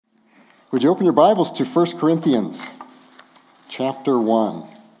Would you open your Bibles to 1 Corinthians chapter 1?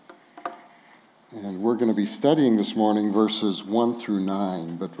 And we're going to be studying this morning verses 1 through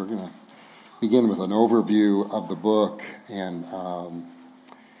 9, but we're going to begin with an overview of the book and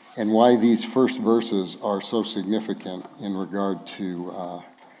why these first verses are so significant in regard to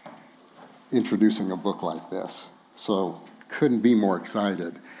introducing a book like this. So couldn't be more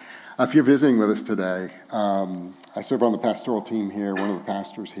excited. If you're visiting with us today, I serve on the pastoral team here, one of the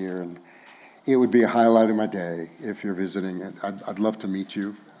pastors here, and it would be a highlight of my day if you're visiting. I'd love to meet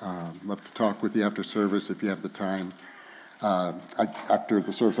you, love to talk with you after service if you have the time. After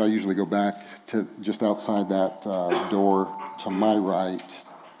the service, I usually go back to just outside that door to my right,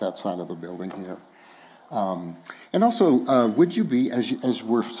 that side of the building here. And also, would you be, as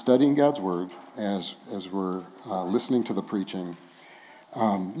we're studying God's Word, as we're listening to the preaching,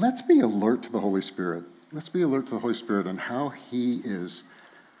 let's be alert to the Holy Spirit. Let's be alert to the Holy Spirit and how He is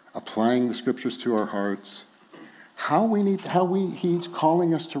applying the Scriptures to our hearts, He's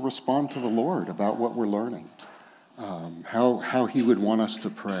calling us to respond to the Lord about what we're learning, how He would want us to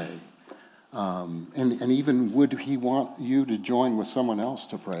pray, and even would He want you to join with someone else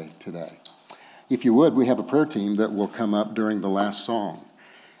to pray today. If you would, we have a prayer team that will come up during the last song.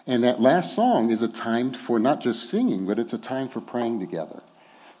 And that last song is a time for not just singing, but it's a time for praying together.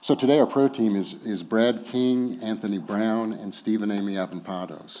 So today our prayer team is Brad King, Anthony Brown, and Stephen Amy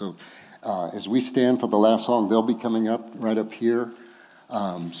Avampado. So as we stand for the last song, they'll be coming up right up here.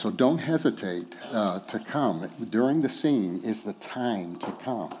 So don't hesitate to come. During the singing is the time to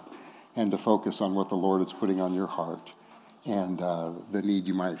come and to focus on what the Lord is putting on your heart and the need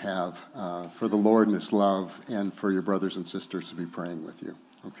you might have for the Lord and His love and for your brothers and sisters to be praying with you.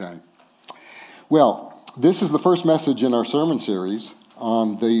 Okay. Well, this is the first message in our sermon series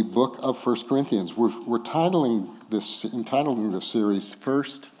on the book of 1 Corinthians. We're entitling this series,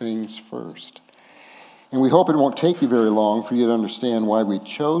 First Things First. And we hope it won't take you very long for you to understand why we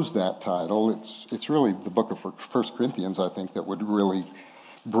chose that title. It's really the book of 1 Corinthians, I think, that would really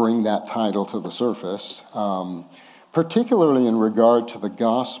bring that title to the surface, particularly in regard to the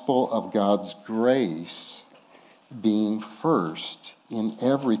gospel of God's grace being first in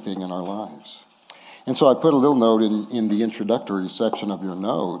everything in our lives. And so I put a little note in the introductory section of your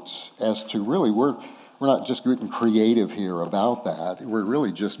notes as to really, we're not just getting creative here about that. We're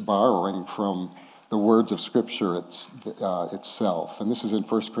really just borrowing from the words of Scripture itself. And this is in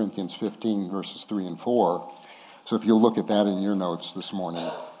 1 Corinthians 15, verses 3 and 4. So if you'll look at that in your notes this morning.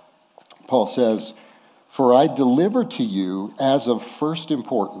 Paul says, "For I delivered to you as of first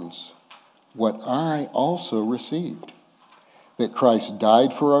importance what I also received, that Christ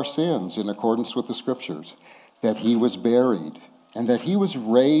died for our sins in accordance with the Scriptures, that He was buried, and that He was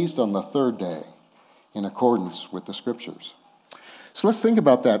raised on the third day in accordance with the Scriptures." So let's think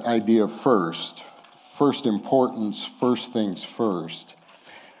about that idea of first importance, first things first.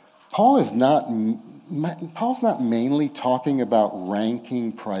 Paul's not mainly talking about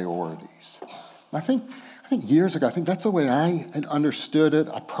ranking priorities. I think years ago, I think that's the way I had understood it.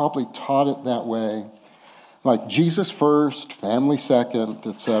 I probably taught it that way. Like Jesus first, family second,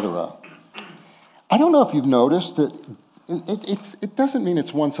 etc. I don't know if you've noticed that it doesn't mean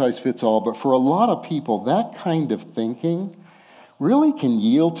it's one size fits all, but for a lot of people, that kind of thinking really can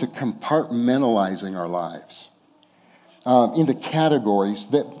yield to compartmentalizing our lives into categories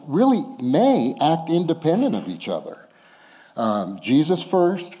that really may act independent of each other. Jesus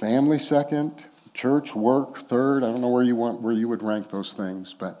first, family second, church, work third. I don't know where you would rank those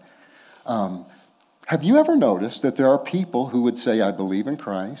things, but have you ever noticed that there are people who would say, I believe in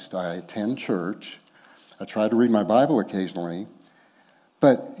Christ, I attend church, I try to read my Bible occasionally,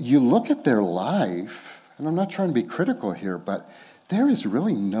 but you look at their life, and I'm not trying to be critical here, but there is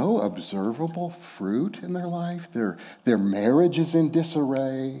really no observable fruit in their life. Their marriage is in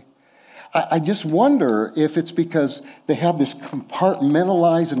disarray. I just wonder if it's because they have this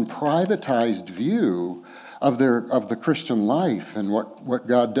compartmentalized and privatized view of the Christian life and what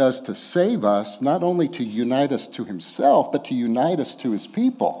God does to save us, not only to unite us to Himself, but to unite us to His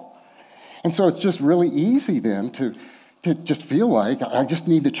people. And so it's just really easy then to just feel like I just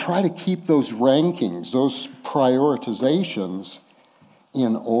need to try to keep those rankings, those prioritizations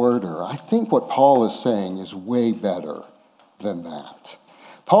in order. I think what Paul is saying is way better than that.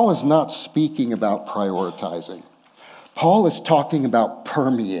 Paul is not speaking about prioritizing. Paul is talking about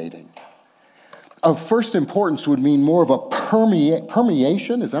permeating. Of first importance would mean more of a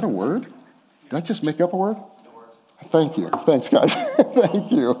permeation. Is that a word? Did I just make up a word? Thank you. Thanks, guys.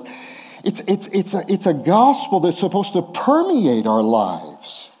 Thank you. It's a gospel that's supposed to permeate our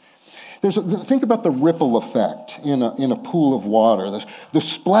lives. Think about the ripple effect in a pool of water. The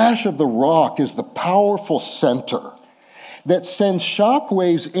splash of the rock is the powerful center that sends shock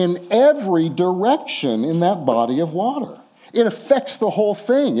waves in every direction in that body of water. It affects the whole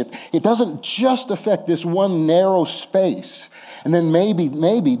thing. It doesn't just affect this one narrow space, and then maybe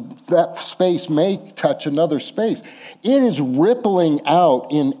that space may touch another space. It is rippling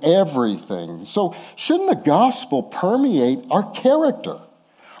out in everything. So shouldn't the gospel permeate our character,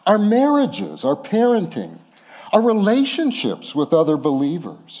 our marriages, our parenting, our relationships with other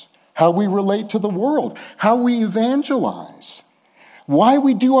believers, how we relate to the world, how we evangelize, why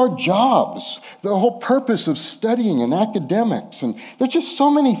we do our jobs, the whole purpose of studying and academics. And there's just so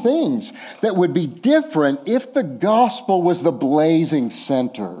many things that would be different if the gospel was the blazing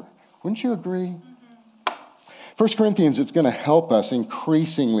center. Wouldn't you agree? 1 Corinthians, it's going to help us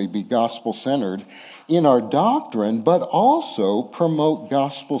increasingly be gospel-centered in our doctrine, but also promote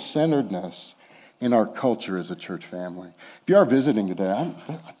gospel-centeredness in our culture as a church family. If you are visiting today,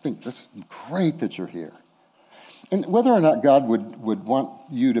 I think that's great that you're here. And whether or not God would want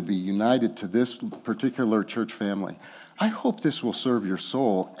you to be united to this particular church family, I hope this will serve your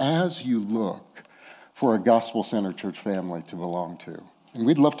soul as you look for a gospel-centered church family to belong to. And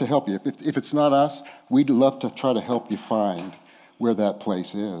we'd love to help you. If it's not us, we'd love to try to help you find where that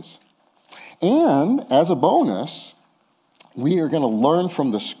place is. And as a bonus, we are going to learn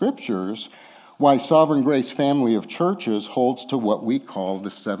from the scriptures why Sovereign Grace Family of Churches holds to what we call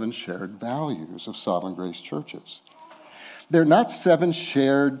the 7 shared values of Sovereign Grace churches. They're not 7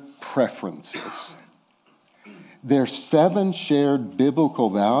 shared preferences. They're 7 shared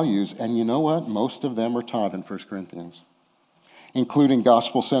biblical values, and you know what? Most of them are taught in 1 Corinthians, including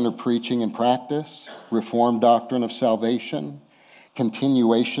gospel-centered preaching and practice, Reformed doctrine of salvation,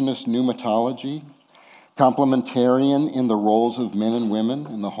 continuationist pneumatology, complementarian in the roles of men and women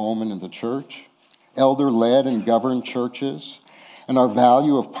in the home and in the church, elder-led and governed churches, and our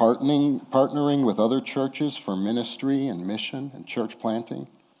value of partnering with other churches for ministry and mission and church planting.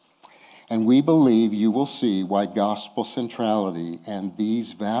 And we believe you will see why gospel centrality and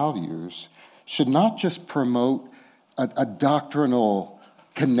these values should not just promote a doctrinal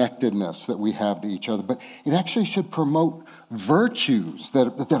connectedness that we have to each other, but it actually should promote virtues that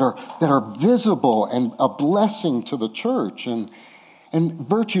are visible and a blessing to the church, and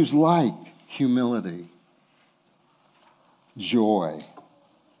virtues like humility, joy.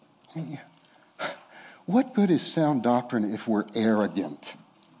 I mean, what good is sound doctrine if we're arrogant?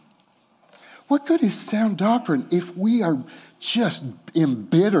 What good is sound doctrine if we are just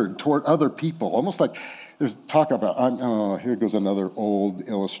embittered toward other people? Almost like there's talk about, here goes another old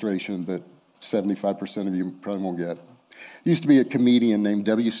illustration that 75% of you probably won't get. There used to be a comedian named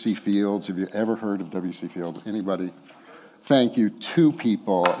W.C. Fields. Have you ever heard of W.C. Fields? Anybody? Thank you. 2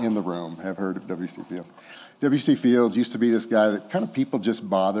 people in the room have heard of W.C. Fields. W.C. Fields used to be this guy that kind of people just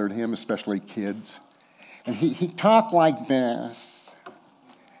bothered him, especially kids. And he talked like this.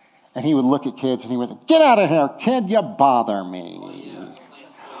 And he would look at kids and he would say, "Get out of here, kid, you bother me."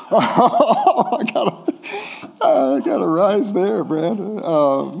 I got a rise there, Brandon.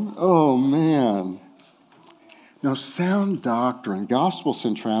 Oh, man. Now, sound doctrine, gospel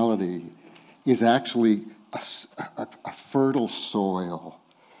centrality, is actually a fertile soil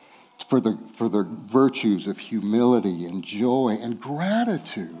for the virtues of humility and joy and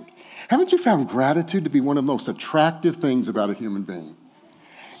gratitude. Haven't you found gratitude to be one of the most attractive things about a human being?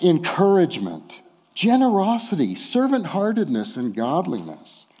 Encouragement, generosity, servant-heartedness, and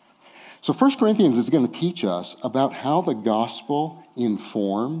godliness. So 1 Corinthians is going to teach us about how the gospel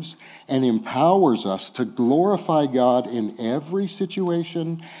informs and empowers us to glorify God in every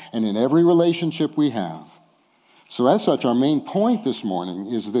situation and in every relationship we have. So as such, our main point this morning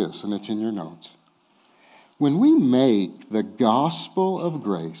is this, and it's in your notes. When we make the gospel of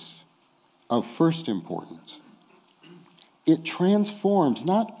grace of first importance, it transforms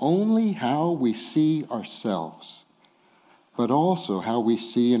not only how we see ourselves, but also how we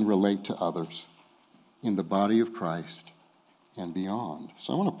see and relate to others in the body of Christ and beyond.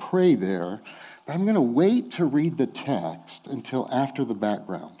 So I want to pray there, but I'm going to wait to read the text until after the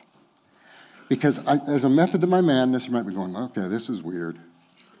background. Because there's a method to my madness. You might be going, okay, this is weird.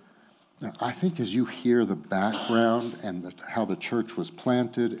 Now, I think as you hear the background and how the church was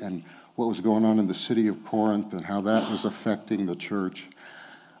planted and what was going on in the city of Corinth and how that was affecting the church,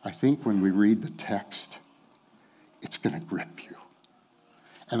 I think when we read the text, it's going to grip you.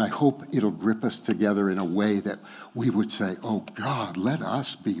 And I hope it'll grip us together in a way that we would say, oh God, let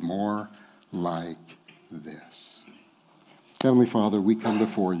us be more like this. Heavenly Father, we come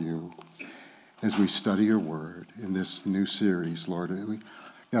before you as we study your word in this new series, Lord.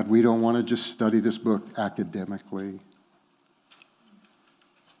 God, we don't want to just study this book academically.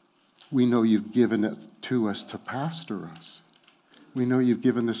 We know you've given it to us to pastor us. We know you've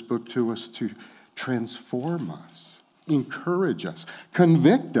given this book to us to transform us, encourage us,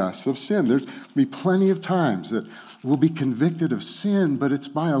 convict us of sin. There's be plenty of times that we'll be convicted of sin, but it's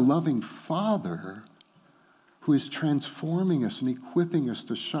by a loving Father who is transforming us and equipping us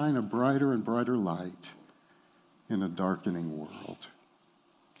to shine a brighter and brighter light in a darkening world.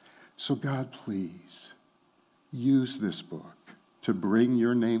 So God, please use this book to bring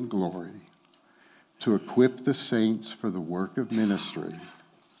your name glory, to equip the saints for the work of ministry,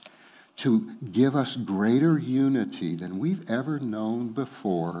 to give us greater unity than we've ever known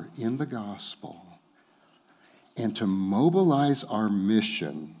before in the gospel, and to mobilize our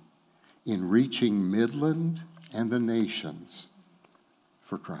mission in reaching Midland and the nations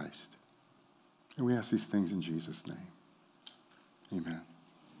for Christ. And we ask these things in Jesus' name. Amen.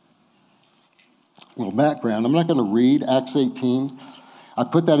 Well, background, I'm not going to read Acts 18. I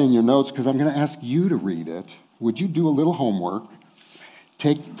put that in your notes because I'm going to ask you to read it. Would you do a little homework?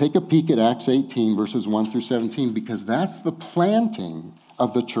 Take a peek at Acts 18, verses 1 through 17, because that's the planting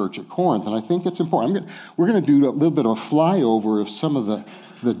of the church at Corinth. And I think it's important. We're going to do a little bit of a flyover of some of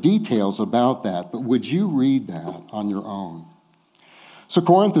the details about that, but would you read that on your own? So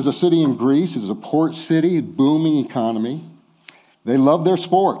Corinth is a city in Greece. It's a port city, booming economy. They loved their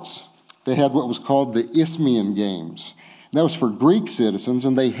sports. They had what was called the Isthmian Games. That was for Greek citizens,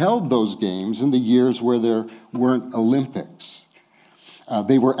 and they held those games in the years where there weren't Olympics.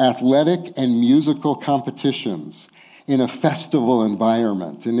 They were athletic and musical competitions in a festival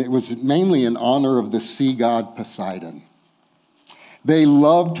environment, and it was mainly in honor of the sea god Poseidon. They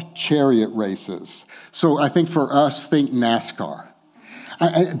loved chariot races. So I think for us, think NASCAR.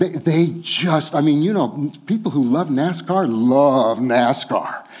 People who love NASCAR.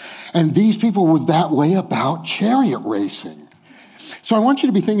 And these people were that way about chariot racing. So I want you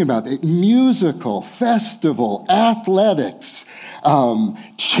to be thinking about it. Musical, festival, athletics,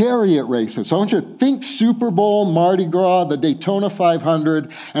 chariot races. So I want you to think Super Bowl, Mardi Gras, the Daytona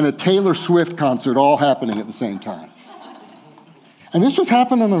 500, and a Taylor Swift concert all happening at the same time. And this was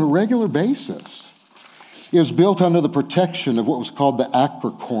happening on a regular basis. It was built under the protection of what was called the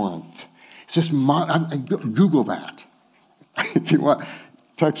Acrocorinth. It's just, Google that. If you want,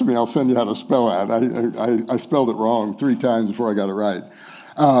 text me, I'll send you how to spell that. I spelled it wrong 3 times before I got it right.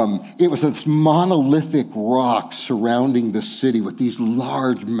 It was this monolithic rock surrounding the city with these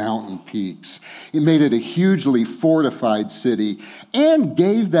large mountain peaks. It made it a hugely fortified city and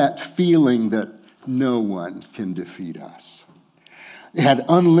gave that feeling that no one can defeat us. It had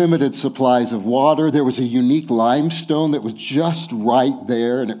unlimited supplies of water. There was a unique limestone that was just right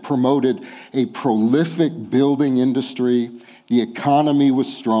there, and it promoted a prolific building industry. The economy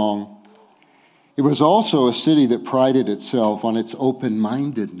was strong. It was also a city that prided itself on its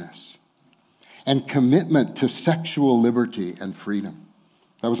open-mindedness and commitment to sexual liberty and freedom.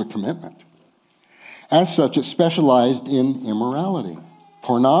 That was a commitment. As such, it specialized in immorality,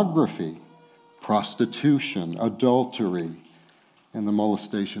 pornography, prostitution, adultery, and the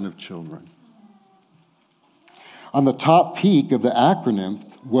molestation of children. On the top peak of the acronym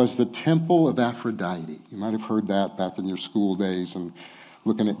was the Temple of Aphrodite. You might have heard that back in your school days and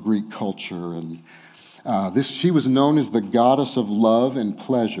looking at Greek culture. And she was known as the goddess of love and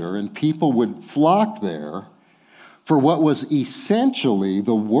pleasure, and people would flock there for what was essentially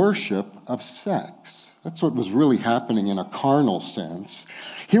the worship of sex. That's what was really happening in a carnal sense.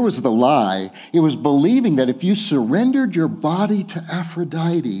 Here was the lie. It was believing that if you surrendered your body to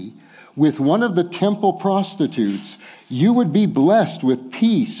Aphrodite with one of the temple prostitutes, you would be blessed with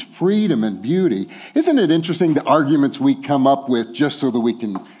peace, freedom, and beauty. Isn't it interesting the arguments we come up with just so that we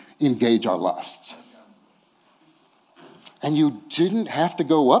can engage our lusts? And you didn't have to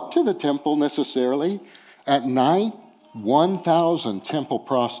go up to the temple necessarily. At night, 1,000 temple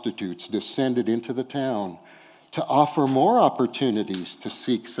prostitutes descended into the town to offer more opportunities to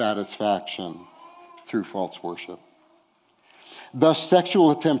seek satisfaction through false worship. Thus,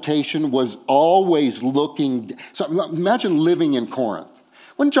 sexual temptation was always looking. So imagine living in Corinth.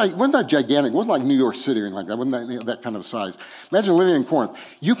 Wasn't that gigantic? It wasn't like New York City or anything like that. Wasn't that kind of size. Imagine living in Corinth.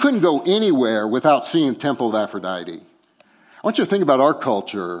 You couldn't go anywhere without seeing Temple of Aphrodite. I want you to think about our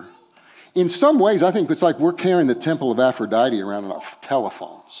culture. In some ways, I think it's like we're carrying the Temple of Aphrodite around on our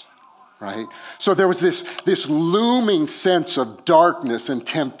telephones. Right? So there was this looming sense of darkness and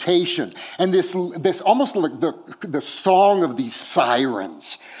temptation, and this almost like the song of these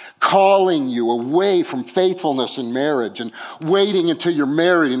sirens calling you away from faithfulness in marriage and waiting until you're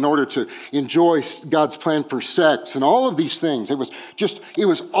married in order to enjoy God's plan for sex and all of these things. We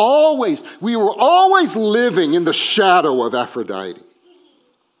were always living in the shadow of Aphrodite.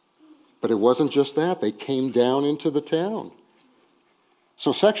 But it wasn't just that. They came down into the town.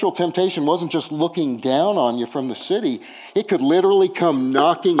 So sexual temptation wasn't just looking down on you from the city. It could literally come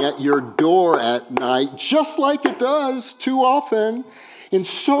knocking at your door at night, just like it does too often in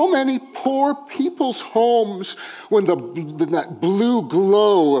so many poor people's homes when that blue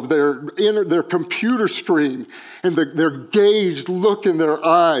glow of their computer screen and their gazed look in their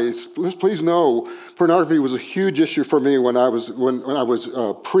eyes. Please know, pornography was a huge issue for me when I was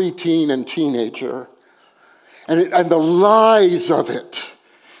a preteen and teenager. And the lies of it,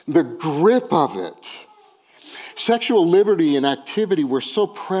 the grip of it. Sexual liberty and activity were so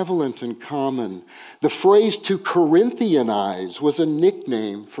prevalent and common. The phrase to Corinthianize was a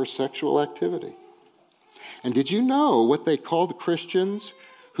nickname for sexual activity. And did you know what they called Christians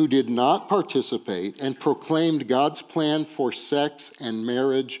who did not participate and proclaimed God's plan for sex and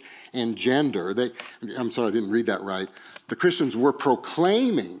marriage and gender? I'm sorry, I didn't read that right. The Christians were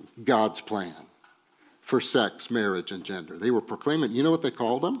proclaiming God's plan for sex, marriage, and gender. They were proclaiming, you know what they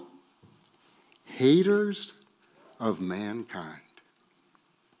called them? Haters of mankind.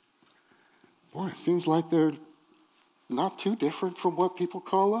 Boy, it seems like they're not too different from what people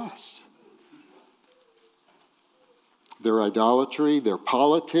call us. Their idolatry, their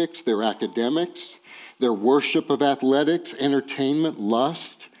politics, their academics, their worship of athletics, entertainment,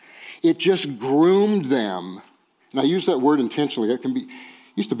 lust, it just groomed them. And I use that word intentionally. That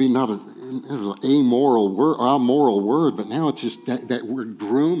used to be not an amoral word, but now it's just that word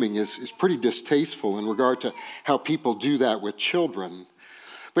grooming is pretty distasteful in regard to how people do that with children.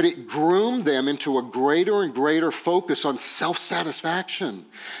 But it groomed them into a greater and greater focus on self-satisfaction.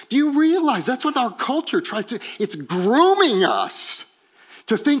 Do you realize that's what our culture tries to do? It's grooming us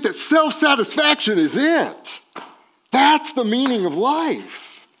to think that self-satisfaction is it. That's the meaning of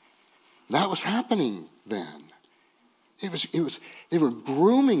life. That was happening then. They were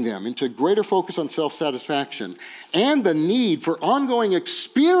grooming them into a greater focus on self-satisfaction and the need for ongoing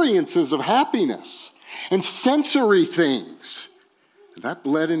experiences of happiness and sensory things. And that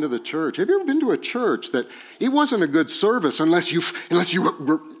bled into the church. Have you ever been to a church that it wasn't a good service unless you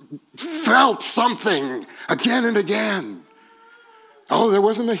felt something again and again? Oh, there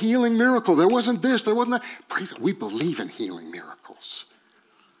wasn't a healing miracle. There wasn't this. There wasn't that. Praise God. We believe in healing miracles.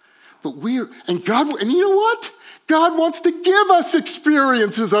 And you know what? God wants to give us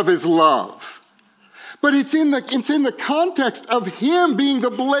experiences of his love. But it's in the context of him being the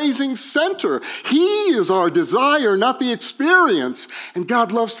blazing center. He is our desire, not the experience. And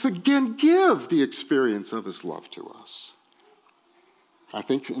God loves to again give the experience of his love to us. I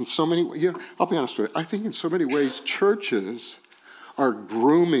think in so many ways, I'll be honest with you, I think in so many ways churches are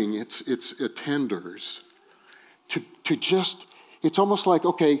grooming its attenders to just, it's almost like,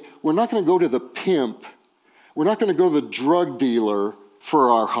 okay, we're not going to go to the pimp. We're not going to go to the drug dealer for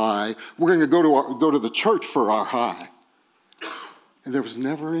our high. We're going to go to the church for our high. And there was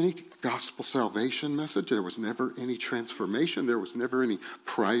never any gospel salvation message. There was never any transformation. There was never any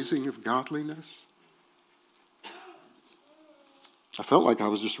prizing of godliness. I felt like I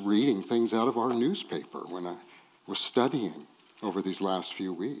was just reading things out of our newspaper when I was studying over these last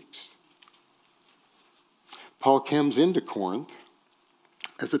few weeks. Paul comes into Corinth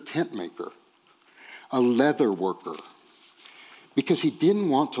as a tent maker, a leather worker, because he didn't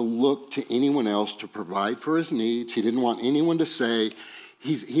want to look to anyone else to provide for his needs. He didn't want anyone to say,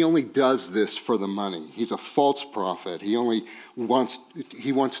 he only does this for the money. He's a false prophet. He wants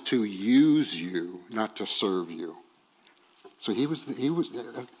to use you, not to serve you. So he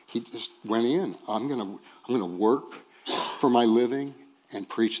just went in. I'm going to work for my living and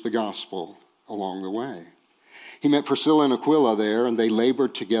preach the gospel along the way. He met Priscilla and Aquila there, and they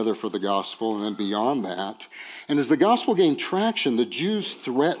labored together for the gospel, and then beyond that. And as the gospel gained traction, the Jews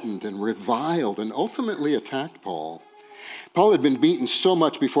threatened and reviled and ultimately attacked Paul. Paul had been beaten so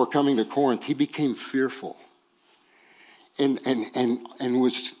much before coming to Corinth, he became fearful. Here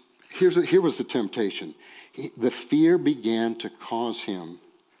was the temptation. The fear began to cause him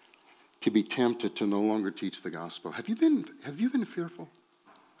to be tempted to no longer teach the gospel. Have you been fearful?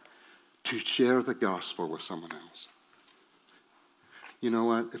 To share the gospel with someone else. You know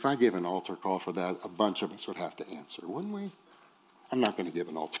what? If I gave an altar call for that, a bunch of us would have to answer, wouldn't we? I'm not going to give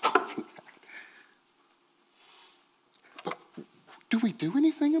an altar call for that. But do we do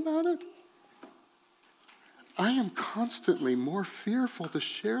anything about it? I am constantly more fearful to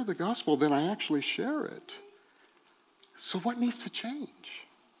share the gospel than I actually share it. So what needs to change?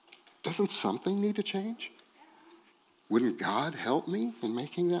 doesn't something need to change? Wouldn't God help me in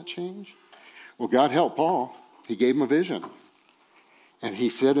making that change? Well, God helped Paul. He gave him a vision. And he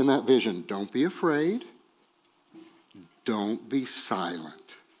said in that vision, don't be afraid. Don't be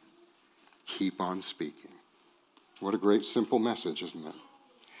silent. Keep on speaking. What a great, simple message, isn't it?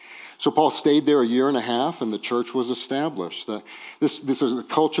 So Paul stayed there a year and a half, and the church was established. This is a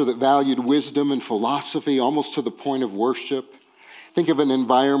culture that valued wisdom and philosophy almost to the point of worship. Think of an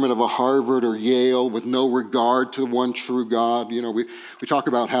environment of a Harvard or Yale with no regard to the one true God. You know, we talk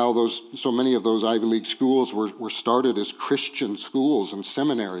about how so many of those Ivy League schools were started as Christian schools and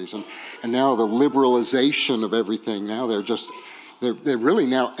seminaries, and now the liberalization of everything. Now they're really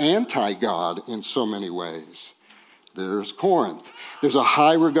now anti-God in so many ways. There's Corinth. There's a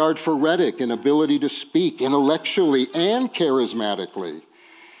high regard for rhetoric and ability to speak intellectually and charismatically.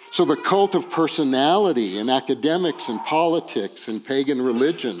 So the cult of personality in academics and politics and pagan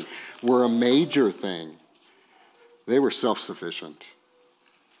religion were a major thing. They were self-sufficient.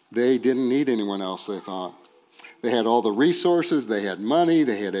 They didn't need anyone else, they thought. They had all the resources, they had money,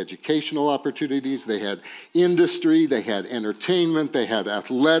 they had educational opportunities, they had industry, they had entertainment, they had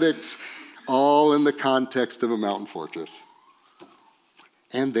athletics, all in the context of a mountain fortress.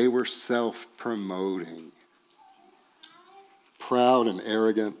 And they were self-promoting. Proud and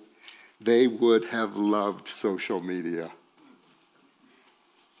arrogant. They would have loved social media.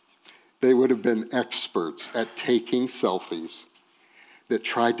 They would have been experts at taking selfies that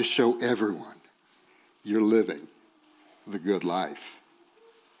tried to show everyone you're living the good life.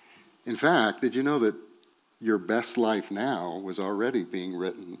 In fact, did you know that your best life now was already being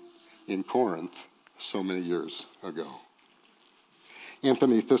written in Corinth so many years ago?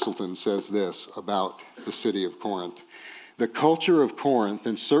 Anthony Thistleton says this about the city of Corinth. The culture of Corinth,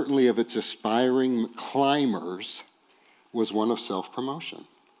 and certainly of its aspiring climbers, was one of self-promotion.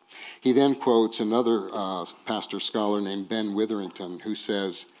 He then quotes another pastor scholar named Ben Witherington, who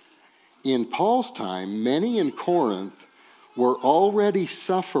says, in Paul's time, many in Corinth were already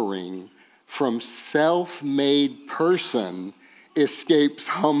suffering from self-made person escapes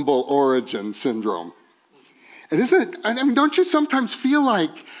humble origin syndrome. And don't you sometimes feel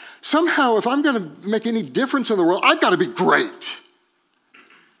like somehow if I'm going to make any difference in the world, I've got to be great?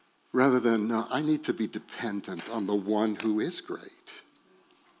 Rather than, no, I need to be dependent on the one who is great.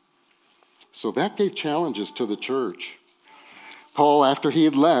 So that gave challenges to the church. Paul, after he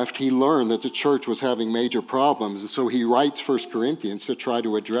had left, he learned that the church was having major problems, and so he writes 1 Corinthians to try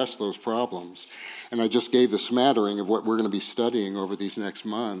to address those problems. And I just gave the smattering of what we're going to be studying over these next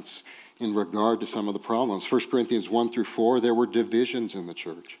months in regard to some of the problems. 1 Corinthians 1 through 4, there were divisions in the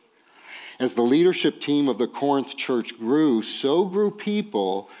church. As the leadership team of the Corinth church grew, so grew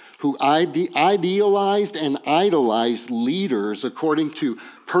people who idealized and idolized leaders according to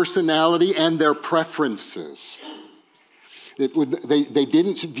personality and their preferences. They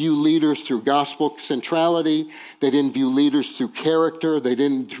didn't view leaders through gospel centrality. They didn't view leaders through character. They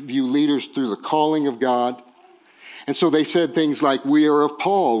didn't view leaders through the calling of God. And so they said things like, we are of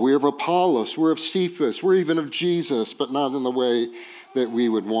Paul, we are of Apollos, we're of Cephas, we're even of Jesus, but not in the way that we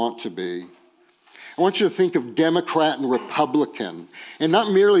would want to be. I want you to think of Democrat and Republican, and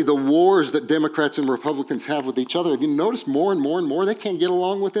not merely the wars that Democrats and Republicans have with each other. Have you noticed more and more and more they can't get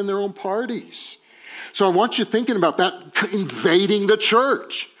along within their own parties? So I want you thinking about that invading the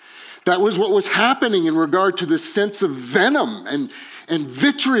church. That was what was happening in regard to this sense of venom and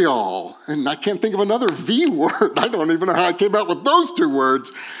vitriol. And I can't think of another V word. I don't even know how I came out with those two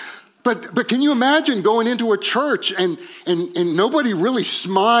words. But can you imagine going into a church and nobody really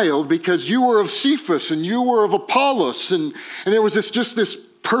smiled because you were of Cephas and you were of Apollos and there was just this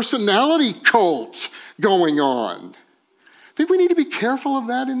personality cult going on. I think we need to be careful of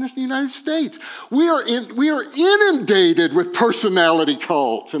that in this United States. We are inundated with personality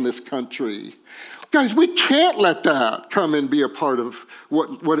cults in this country. Guys, we can't let that come and be a part of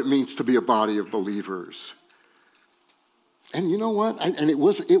what it means to be a body of believers. And you know what? And it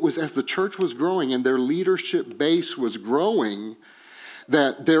was as the church was growing and their leadership base was growing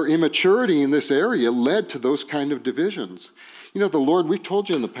that their immaturity in this area led to those kind of divisions. You know, the Lord, we've told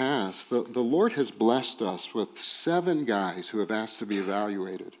you in the past, the Lord has blessed us with 7 guys who have asked to be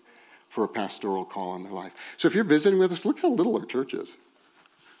evaluated for a pastoral call in their life. So if you're visiting with us, look how little our church is.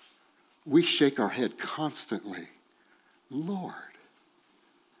 We shake our head constantly. Lord,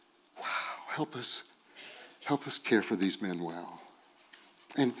 wow, help us care for these men well.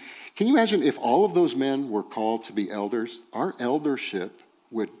 And can you imagine if all of those men were called to be elders, our eldership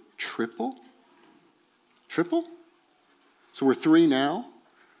would triple? Triple? So we're 3 now.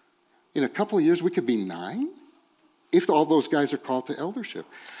 In a couple of years, we could be 9. if all those guys are called to eldership.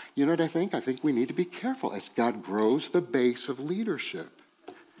 You know what I think? I think we need to be careful as God grows the base of leadership,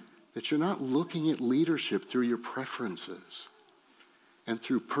 that you're not looking at leadership through your preferences and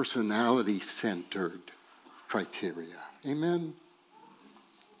through personality-centered criteria. Amen?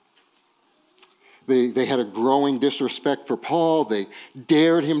 They had a growing disrespect for Paul. They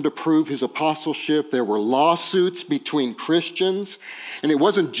dared him to prove his apostleship. There were lawsuits between Christians. And it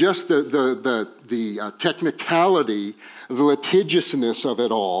wasn't just the technicality, the litigiousness of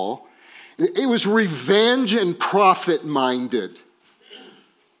it all. It was revenge and profit-minded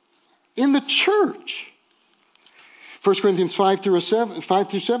in the church. 1 Corinthians 5 through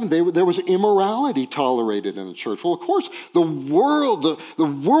 7, there was immorality tolerated in the church. Well, of course, the world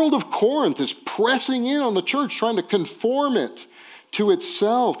of Corinth is pressing in on the church, trying to conform it to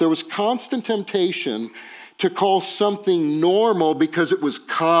itself. There was constant temptation to call something normal because it was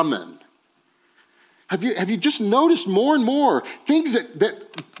common. Have you just noticed more and more things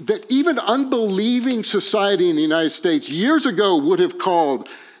that even unbelieving society in the United States years ago would have called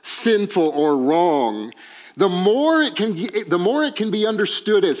sinful or wrong? The more it can be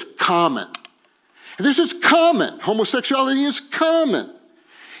understood as common. And this is common. Homosexuality is common.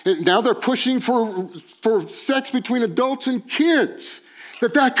 And now they're pushing for sex between adults and kids,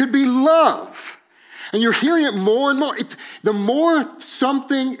 that could be love. And you're hearing it more and more.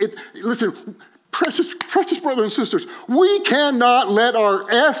 Listen, precious brothers and sisters, we cannot let our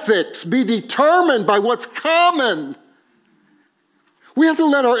ethics be determined by what's common. We have to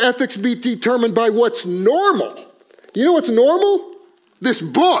let our ethics be determined by what's normal. You know what's normal? This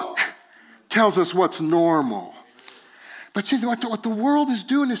book tells us what's normal. But see, what the world is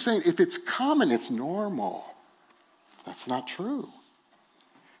doing is saying, if it's common, it's normal. That's not true.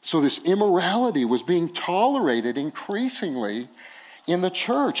 So this immorality was being tolerated increasingly in the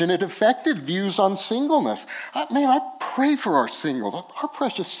church, and it affected views on singleness. I pray for our singles, our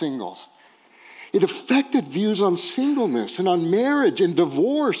precious singles. It affected views on singleness and on marriage and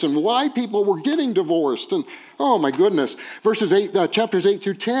divorce and why people were getting divorced. And oh my goodness, chapters 8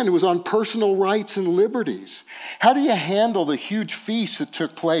 through 10, it was on personal rights and liberties. How do you handle the huge feast that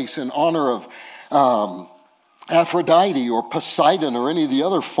took place in honor of Aphrodite or Poseidon or any of the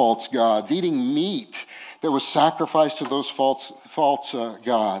other false gods, eating meat that was sacrificed to those false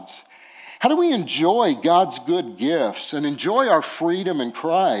gods? How do we enjoy God's good gifts and enjoy our freedom in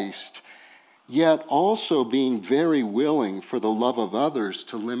Christ, yet also being very willing for the love of others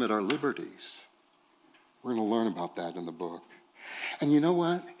to limit our liberties? We're going to learn about that in the book. And you know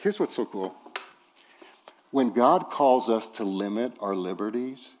what? Here's what's so cool. When God calls us to limit our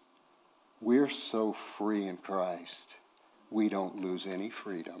liberties, we're so free in Christ, we don't lose any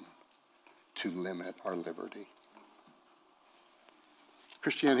freedom to limit our liberty.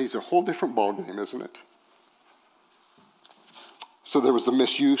 Christianity is a whole different ballgame, isn't it? So there was the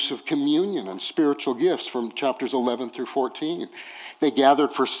misuse of communion and spiritual gifts from chapters 11 through 14. They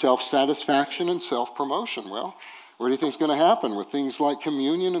gathered for self-satisfaction and self-promotion. Well, what do you think is going to happen with things like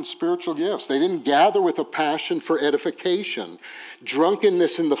communion and spiritual gifts? They didn't gather with a passion for edification.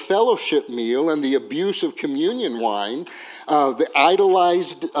 Drunkenness in the fellowship meal and the abuse of communion wine, the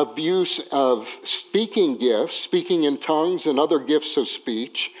idolized abuse of speaking gifts, speaking in tongues and other gifts of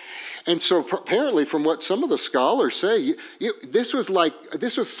speech. And so apparently from what some of the scholars say, this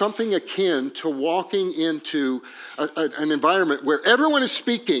was something akin to walking into an environment where everyone is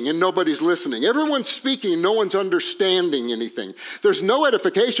speaking and nobody's listening. Everyone's speaking, no one's understanding anything. There's no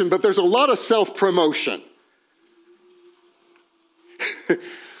edification, but there's a lot of self-promotion.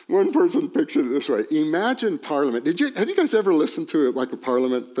 One person pictured it this way. Imagine Parliament. Have you guys ever listened to it like a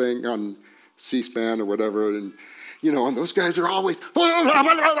Parliament thing on C-SPAN or whatever? And and those guys are always,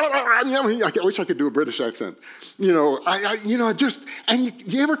 I wish I could do a British accent. You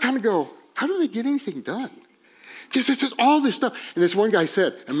ever kind of go, how do they get anything done? Because it's just all this stuff. And this one guy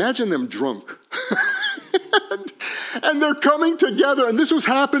said, imagine them drunk. and they're coming together, and this was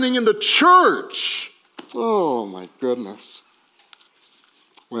happening in the church. Oh, my goodness.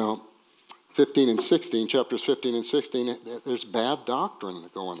 Well, chapters 15 and 16, there's bad doctrine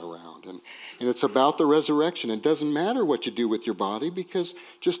going around. And it's about the resurrection. It doesn't matter what you do with your body, because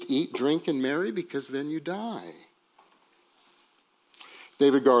just eat, drink, and marry, because then you die.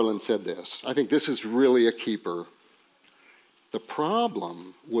 David Garland said this. I think this is really a keeper. The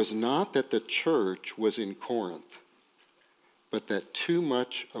problem was not that the church was in Corinth, but that too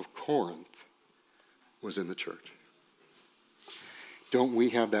much of Corinth was in the church. Don't we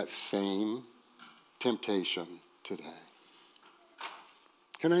have that same temptation today?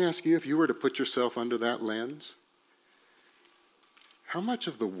 Can I ask you, if you were to put yourself under that lens, how much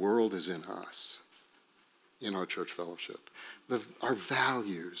of the world is in us in our church fellowship? Our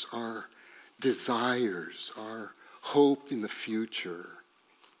values, our desires, our hope in the future.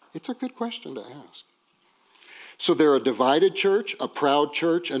 It's a good question to ask. So they're a divided church, a proud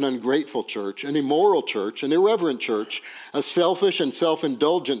church, an ungrateful church, an immoral church, an irreverent church, a selfish and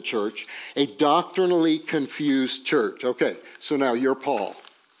self-indulgent church, a doctrinally confused church. Okay, so now you're Paul.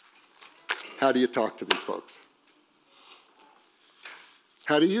 How do you talk to these folks?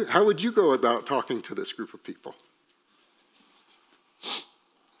 How would you go about talking to this group of people?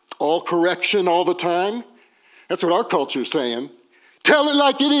 All correction all the time? That's what our culture is saying. Tell it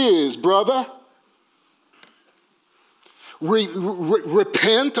like it is, brother.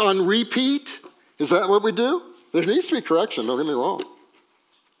 Repent on repeat? Is that what we do? There needs to be correction, don't get me wrong.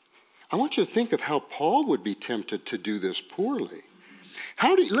 I want you to think of how Paul would be tempted to do this poorly.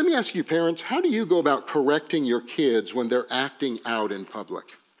 Let me ask you, parents, how do you go about correcting your kids when they're acting out in public?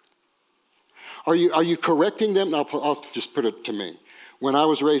 Are you correcting them? I'll just put it to me. When I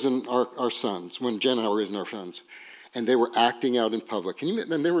was raising our sons, when Jen and I were raising our sons, and they were acting out in public,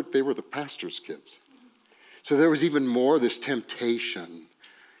 and they were the pastor's kids. So there was even more this temptation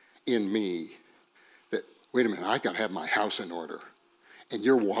in me that, wait a minute, I've got to have my house in order. And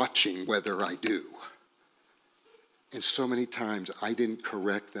you're watching whether I do. And so many times I didn't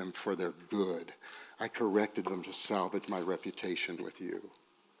correct them for their good. I corrected them to salvage my reputation with you.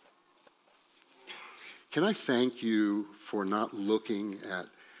 Can I thank you for not looking at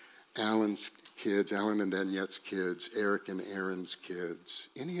Alan's kids, Alan and Daniette's kids, Eric and Aaron's kids,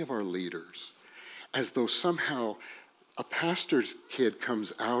 any of our leaders, as though somehow a pastor's kid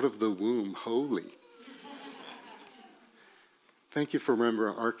comes out of the womb holy. Thank you for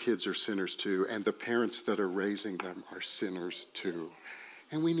remembering our kids are sinners too, and the parents that are raising them are sinners too.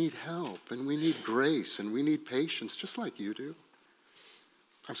 And we need help, and we need grace, and we need patience, just like you do.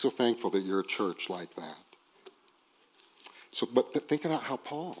 I'm so thankful that you're a church like that. But think about how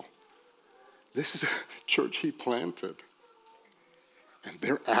Paul, this is a church he planted, and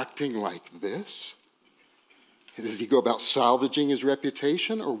they're acting like this? Does he go about salvaging his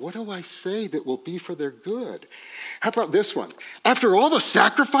reputation? Or what do I say that will be for their good? How about this one? After all the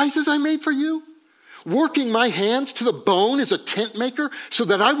sacrifices I made for you, working my hands to the bone as a tent maker so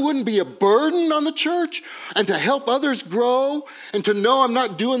that I wouldn't be a burden on the church and to help others grow and to know I'm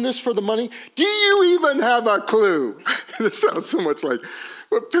not doing this for the money. Do you even have a clue? This sounds so much like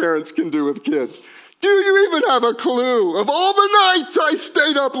what parents can do with kids. Do you even have a clue of all the nights I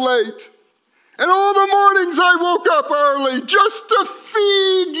stayed up late? And all the mornings I woke up early just to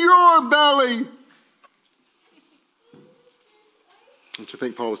feed your belly. Don't you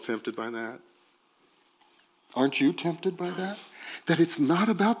think Paul was tempted by that? Aren't you tempted by that? That it's not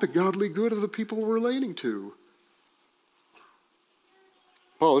about the godly good of the people we're relating to.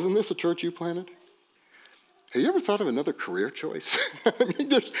 Paul, isn't this a church you planted? Have you ever thought of another career choice? I mean,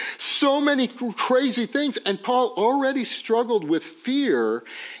 there's so many crazy things. And Paul already struggled with fear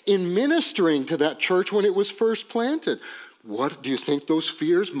in ministering to that church when it was first planted. What do you think those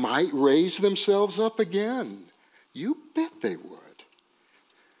fears might raise themselves up again? You bet they would.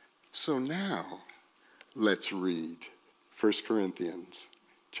 So now, let's read 1 Corinthians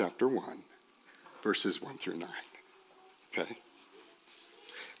chapter 1, verses 1 through 9. Okay?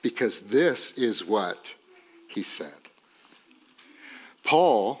 Because this is what he said.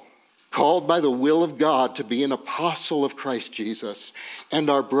 Paul, called by the will of God to be an apostle of Christ Jesus, and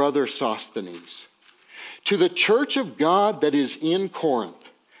our brother Sosthenes, to the church of God that is in Corinth,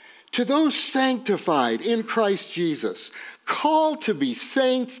 to those sanctified in Christ Jesus, called to be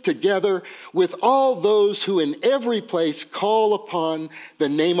saints together with all those who in every place call upon the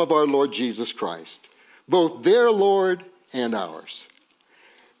name of our Lord Jesus Christ, both their Lord and ours.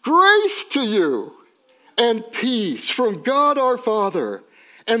 Grace to you and peace from God our Father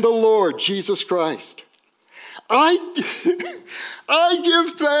and the Lord Jesus Christ. I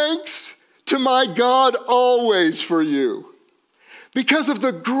give thanks to my God always for you, because of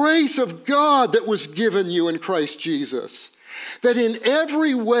the grace of God that was given you in Christ Jesus, that in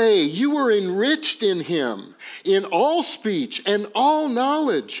every way you were enriched in him, in all speech and all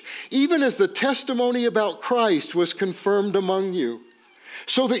knowledge, even as the testimony about Christ was confirmed among you,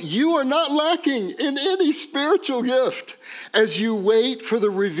 so that you are not lacking in any spiritual gift as you wait for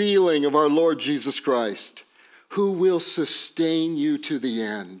the revealing of our Lord Jesus Christ, who will sustain you to the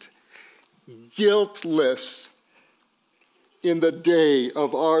end, guiltless in the day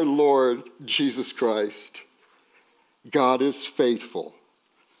of our Lord Jesus Christ. God is faithful,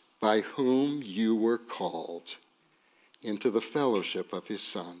 by whom you were called into the fellowship of his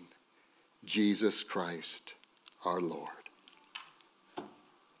Son, Jesus Christ, our Lord.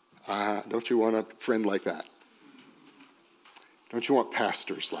 Don't you want a friend like that? Don't you want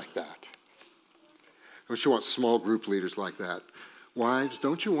pastors like that? Don't you want small group leaders like that? Wives,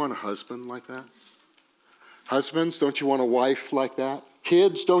 don't you want a husband like that? Husbands, don't you want a wife like that?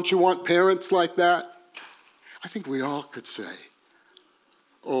 Kids, don't you want parents like that? I think we all could say,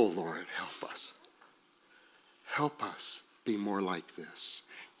 oh Lord, help us. Help us be more like this.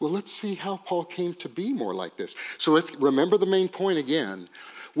 Well, let's see how Paul came to be more like this. So let's remember the main point again.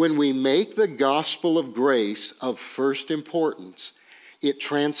 When we make the gospel of grace of first importance, it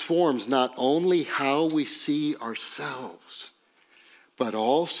transforms not only how we see ourselves, but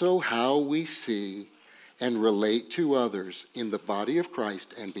also how we see and relate to others in the body of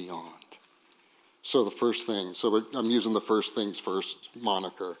Christ and beyond. So the first thing, I'm using the first things first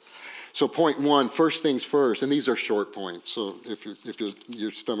moniker. So point one, first things first, and these are short points, so if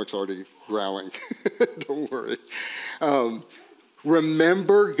your stomach's already growling, don't worry.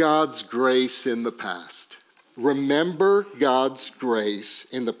 Remember God's grace in the past. Remember God's grace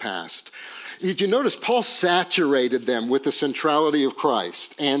in the past. Did you notice Paul saturated them with the centrality of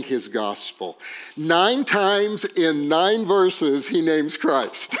Christ and his gospel? 9 times in 9 verses he names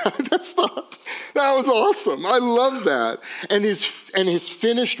Christ. That was awesome. I love that. And his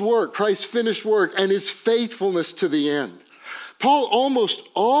finished work, Christ's finished work, and his faithfulness to the end. Paul almost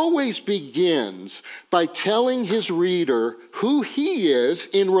always begins by telling his reader who he is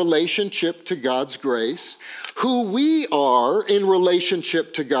in relationship to God's grace, who we are in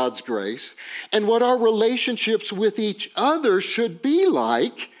relationship to God's grace, and what our relationships with each other should be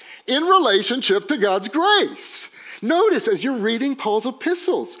like in relationship to God's grace. Notice as you're reading Paul's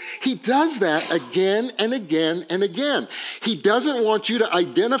epistles, he does that again and again and again. He doesn't want you to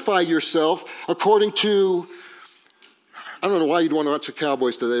identify yourself according to, I don't know why you'd want to watch the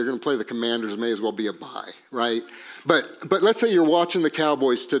Cowboys today. They're going to play the Commanders. It may as well be a bye, right? But let's say you're watching the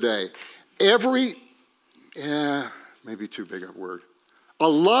Cowboys today. Maybe too big a word. A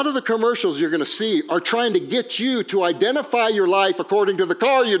lot of the commercials you're going to see are trying to get you to identify your life according to the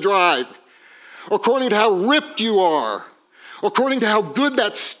car you drive, according to how ripped you are, according to how good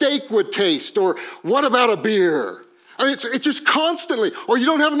that steak would taste, or what about a beer? I mean, it's just constantly, or you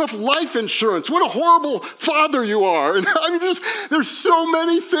don't have enough life insurance. What a horrible father you are. And I mean, there's so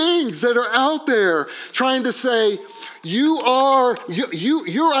many things that are out there trying to say, your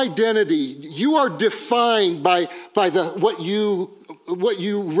identity, you are defined by what you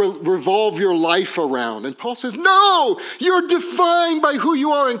revolve your life around. And Paul says, no, you're defined by who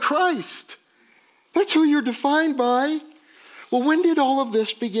you are in Christ. That's who you're defined by. Well, when did all of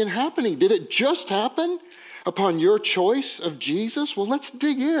this begin happening? Did it just happen upon your choice of Jesus? Well, let's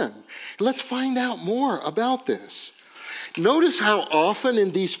dig in. Let's find out more about this. Notice how often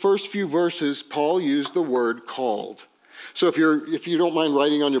in these first few verses, Paul used the word called. So if you don't mind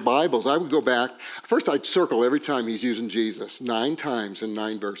writing on your Bibles, I would go back. First, I'd circle every time he's using Jesus, 9 times in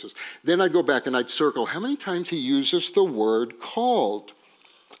 9 verses. Then I'd go back and I'd circle how many times he uses the word called.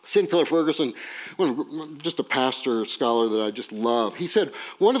 Sinclair Ferguson, just a pastor, scholar that I just love, he said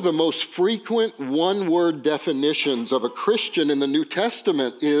one of the most frequent one-word definitions of a Christian in the New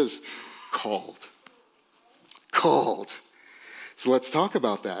Testament is called. Called. So let's talk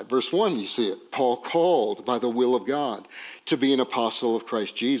about that. Verse 1, you see it. Paul called by the will of God to be an apostle of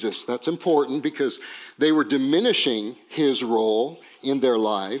Christ Jesus. That's important because they were diminishing his role in their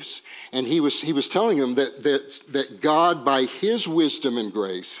lives. And he was telling them that God, by his wisdom and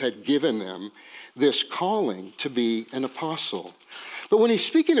grace, had given them this calling to be an apostle. But when he's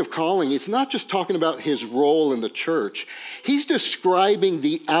speaking of calling, it's not just talking about his role in the church. He's describing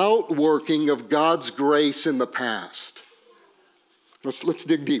the outworking of God's grace in the past. Let's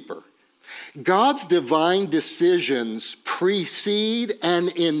dig deeper. God's divine decisions precede and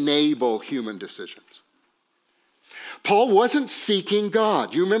enable human decisions. Paul wasn't seeking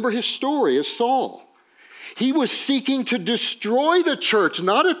God. You remember his story as Saul. He was seeking to destroy the church,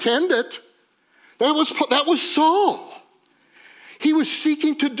 not attend it. That was Saul. He was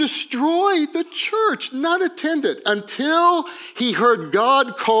seeking to destroy the church, not attend it, until he heard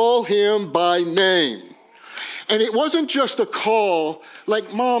God call him by name. And it wasn't just a call,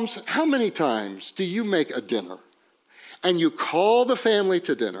 like moms, how many times do you make a dinner? And you call the family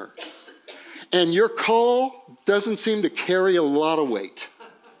to dinner, and your call doesn't seem to carry a lot of weight.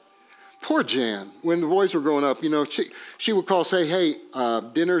 Poor Jan, when the boys were growing up, she would call, say, hey,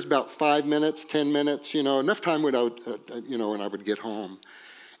 dinner's about 5 minutes, 10 minutes, enough time when I would get home.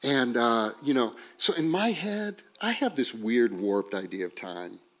 And, so in my head, I have this weird warped idea of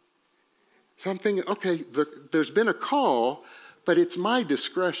time. So I'm thinking, okay, there's been a call, but it's my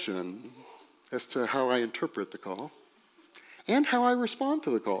discretion as to how I interpret the call. and how I respond to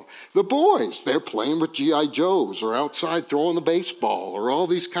the call. The boys, they're playing with G.I. Joes or outside throwing the baseball or all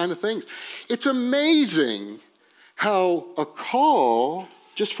these kind of things. It's amazing how a call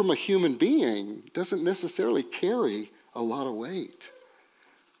just from a human being doesn't necessarily carry a lot of weight,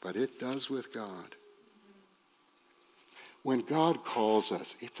 but it does with God. When God calls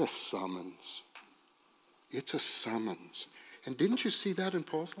us, it's a summons. It's a summons. And didn't you see that in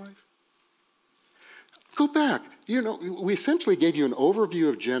Paul's life? Go back. We essentially gave you an overview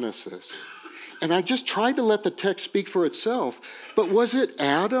of Genesis, and I just tried to let the text speak for itself. But was it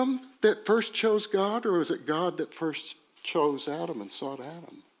Adam that first chose God, or was it God that first chose Adam and sought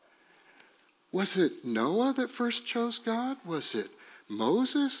Adam? Was it Noah that first chose God? Was it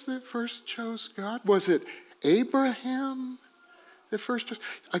Moses that first chose God? Was it Abraham that first chose?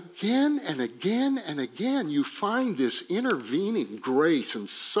 Again and again and again, you find this intervening grace and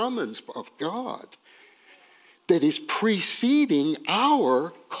summons of God that is preceding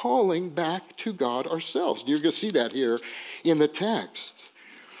our calling back to God ourselves. You're going to see that here in the text.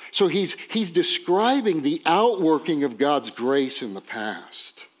 So he's describing the outworking of God's grace in the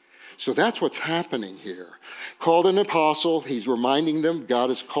past. So that's what's happening here. Called an apostle, he's reminding them, God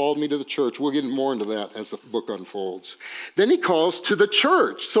has called me to the church. We'll get more into that as the book unfolds. Then he calls to the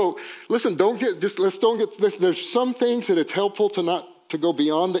church. So listen, let's don't get this. There's some things that it's helpful to go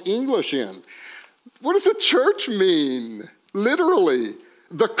beyond the English in. What does the church mean? Literally,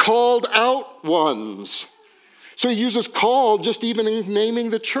 the called out ones. So he uses called just even in naming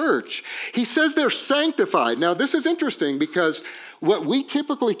the church. He says they're sanctified. Now, this is interesting because what we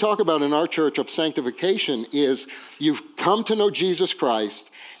typically talk about in our church of sanctification is you've come to know Jesus Christ,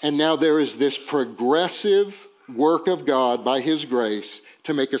 and now there is this progressive work of God by his grace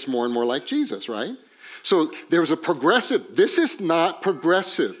to make us more and more like Jesus, right? So there's a progressive. This is not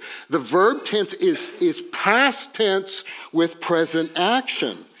progressive. The verb tense is past tense with present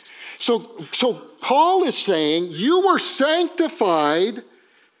action. So Paul is saying you were sanctified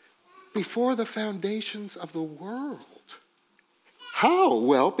before the foundations of the world. How?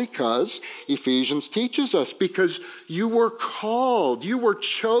 Well, because Ephesians teaches us, because you were called, you were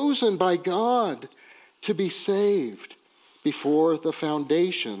chosen by God to be saved before the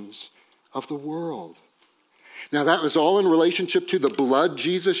foundations of the world. Now, that was all in relationship to the blood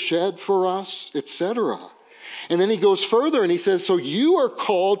Jesus shed for us, etc. And then he goes further and he says, so you are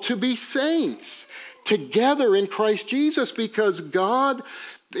called to be saints together in Christ Jesus, because God,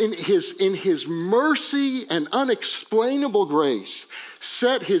 in his mercy and unexplainable grace,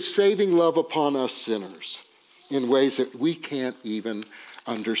 set his saving love upon us sinners in ways that we can't even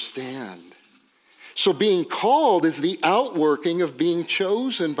understand. So being called is the outworking of being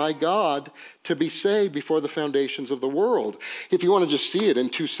chosen by God to be saved before the foundations of the world. If you want to just see it in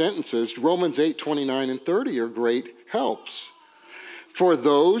two sentences, Romans 8:29 and 30 are great helps. For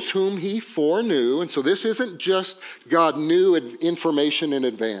those whom he foreknew, and so this isn't just God knew information in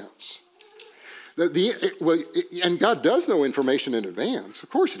advance. And God does know information in advance. Of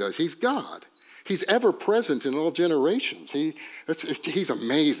course he does. He's God. He's ever present in all generations. He's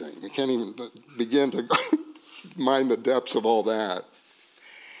amazing. You can't even begin to mind the depths of all that.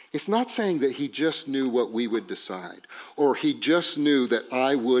 It's not saying that he just knew what we would decide, or he just knew that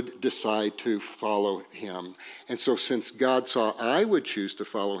I would decide to follow him. And so since God saw I would choose to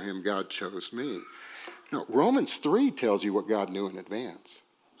follow him, God chose me. No, Romans 3 tells you what God knew in advance,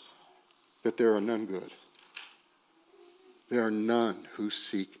 that there are none good. There are none who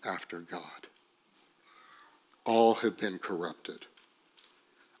seek after God. All have been corrupted.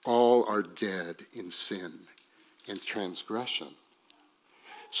 All are dead in sin and transgression.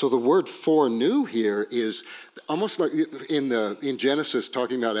 So the word foreknew here is almost like in Genesis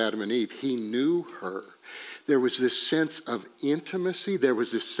talking about Adam and Eve. He knew her. There was this sense of intimacy. There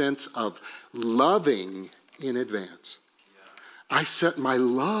was this sense of loving in advance. I set my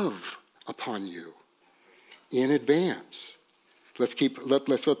love upon you in advance. Let's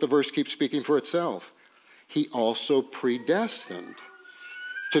let the verse keep speaking for itself. He also predestined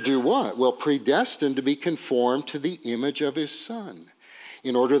to do what? Well, predestined to be conformed to the image of his Son,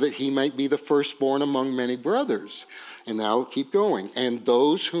 in order that he might be the firstborn among many brothers. And now I'll keep going. And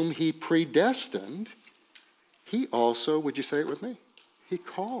those whom he predestined, he also, would you say it with me? He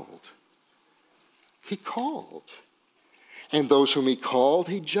called. He called. And those whom he called,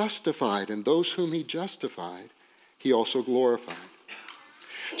 he justified. And those whom he justified, he also glorified.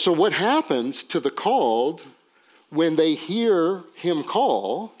 So what happens to the called when they hear him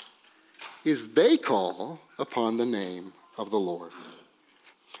call is they call upon the name of the Lord.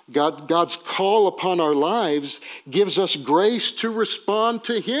 God's call upon our lives gives us grace to respond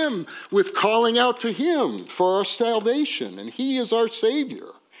to him with calling out to him for our salvation, and he is our Savior.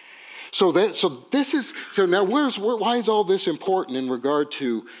 So now why is all this important in regard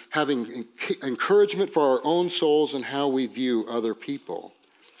to having encouragement for our own souls and how we view other people?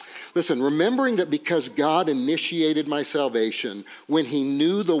 Listen, remembering that because God initiated my salvation when he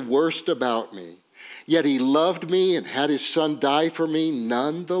knew the worst about me, yet he loved me and had his son die for me,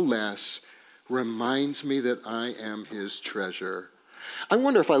 nonetheless reminds me that I am his treasure. I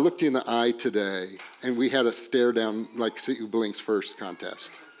wonder if I looked you in the eye today and we had a stare down like see who blinks first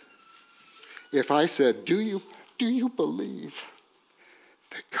contest. If I said, do you believe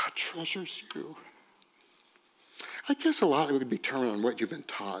that God treasures you? I guess a lot of it would be turned on what you've been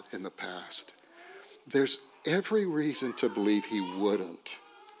taught in the past. There's every reason to believe he wouldn't.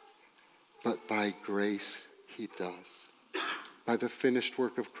 But by grace, he does. By the finished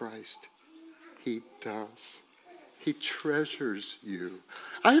work of Christ, he does. He treasures you.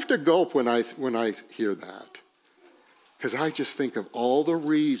 I have to gulp when I hear that. Because I just think of all the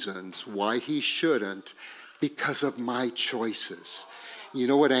reasons why he shouldn't because of my choices. You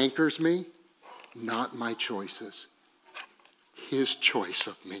know what anchors me? Not my choices. His choice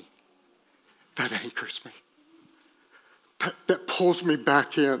of me. That anchors me. That pulls me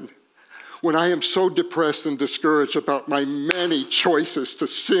back in. When I am so depressed and discouraged about my many choices to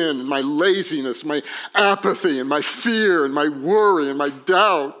sin, and my laziness, my apathy, and my fear, and my worry, and my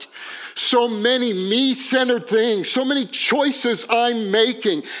doubt, so many me-centered things, so many choices I'm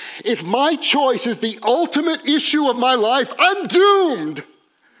making. If my choice is the ultimate issue of my life, I'm doomed.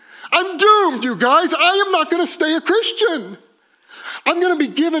 I'm doomed, you guys. I am not going to stay a Christian. I'm going to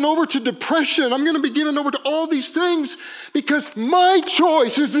be given over to depression. I'm going to be given over to all these things because my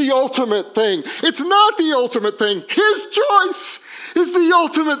choice is the ultimate thing. It's not the ultimate thing. His choice is the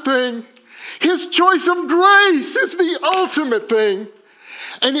ultimate thing. His choice of grace is the ultimate thing.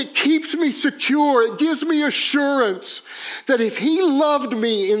 And it keeps me secure. It gives me assurance that if he loved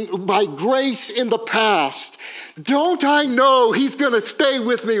me by grace in the past, don't I know he's going to stay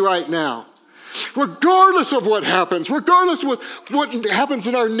with me right now? Regardless of what happens, regardless of what happens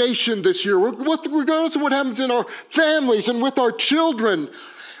in our nation this year, regardless of what happens in our families and with our children,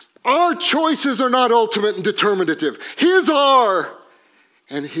 our choices are not ultimate and determinative. His are,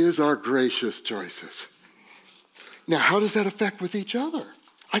 and his are gracious choices. Now, how does that affect with each other?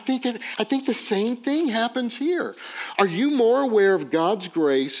 I think the same thing happens here. Are you more aware of God's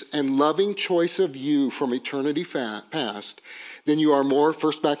grace and loving choice of you from eternity past than you are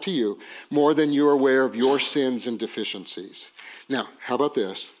more than you're aware of your sins and deficiencies? Now, how about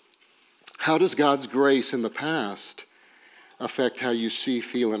this? How does God's grace in the past affect how you see,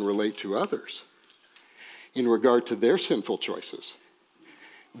 feel, and relate to others in regard to their sinful choices,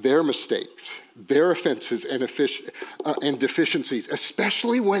 their mistakes, their offenses and deficiencies,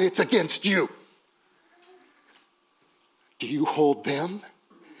 especially when it's against you? Do you hold them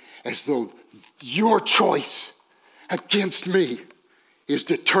as though your choice against me is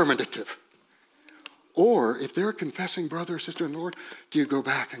determinative? Or if they're a confessing brother or sister in the Lord, do you go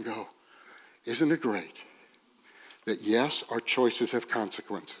back and go, isn't it great that yes, our choices have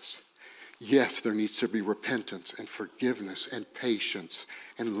consequences. Yes, there needs to be repentance and forgiveness and patience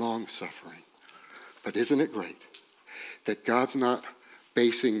and long-suffering. But isn't it great that God's not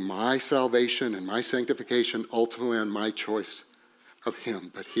basing my salvation and my sanctification ultimately on my choice of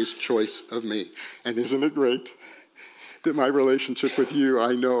him, but his choice of me? And isn't it great that my relationship with you,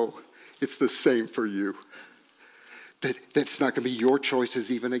 I know it's the same for you? That it's not going to be your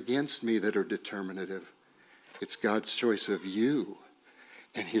choices even against me that are determinative. It's God's choice of you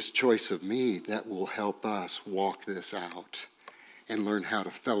and his choice of me that will help us walk this out and learn how to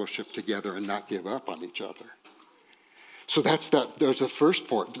fellowship together and not give up on each other. So there's the first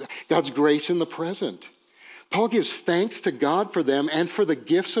point. God's grace in the present. Paul gives thanks to God for them and for the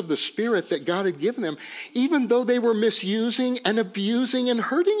gifts of the Spirit that God had given them, even though they were misusing and abusing and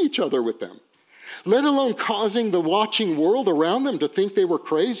hurting each other with them, let alone causing the watching world around them to think they were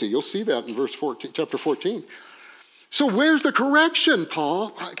crazy. You'll see that in chapter 14. So where's the correction,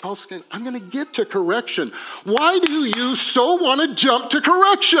 Paul? Paul's saying, I'm going to get to correction. Why do you so want to jump to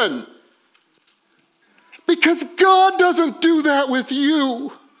correction? Because God doesn't do that with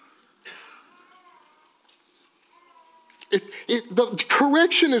you. The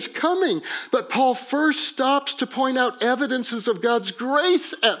correction is coming, but Paul first stops to point out evidences of God's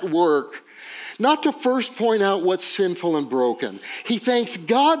grace at work. not to first point out what's sinful and broken. He thanks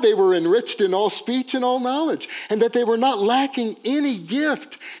God they were enriched in all speech and all knowledge, and that they were not lacking any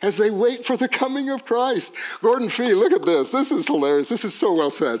gift as they wait for the coming of Christ. Gordon Fee, look at this. This is hilarious. This is so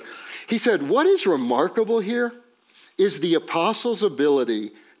well said. He said, what is remarkable here is the apostles'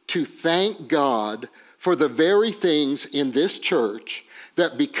 ability to thank God for the very things in this church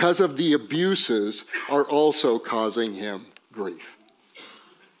that because of the abuses are also causing him grief.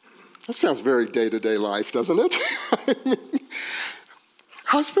 That sounds very day-to-day life, doesn't it? I mean,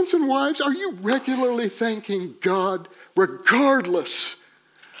 husbands and wives, are you regularly thanking God regardless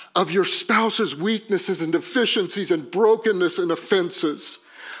of your spouse's weaknesses and deficiencies and brokenness and offenses?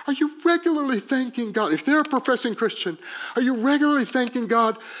 Are you regularly thanking God? If they're a professing Christian, are you regularly thanking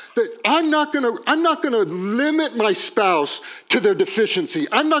God that I'm not going to limit my spouse to their deficiency.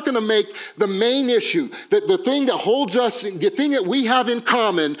 I'm not going to make the main issue, that the thing that holds us, the thing that we have in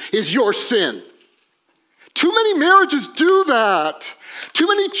common is your sin. Too many marriages do that. Too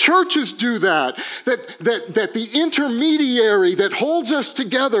many churches do that. That the intermediary that holds us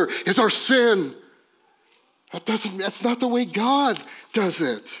together is our sin. That's not the way God does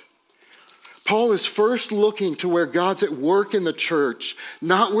it. Paul is first looking to where God's at work in the church,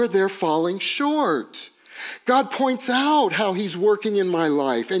 not where they're falling short. God points out how he's working in my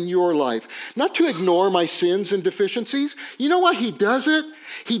life and your life, not to ignore my sins and deficiencies. You know why he does it?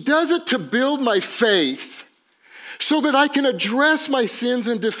 He does it to build my faith so that I can address my sins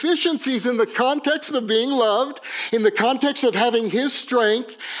and deficiencies in the context of being loved, in the context of having his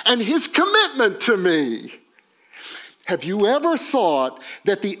strength and his commitment to me. Have you ever thought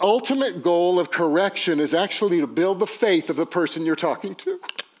that the ultimate goal of correction is actually to build the faith of the person you're talking to?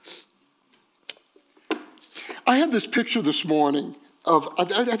 I had this picture this morning of,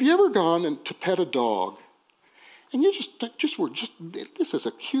 have you ever gone to pet a dog? And you this is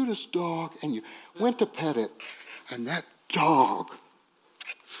the cutest dog, and you went to pet it, and that dog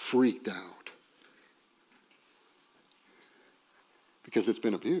freaked out because it's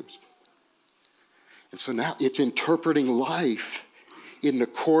been abused. And so now it's interpreting life in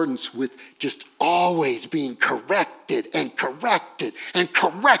accordance with just always being corrected and corrected and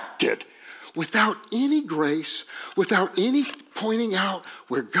corrected without any grace, without any pointing out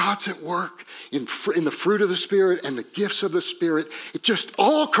where God's at work in the fruit of the Spirit and the gifts of the Spirit. It's just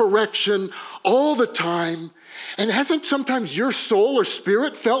all correction all the time. And hasn't sometimes your soul or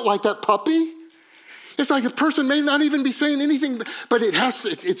spirit felt like that puppy? It's like the person may not even be saying anything, but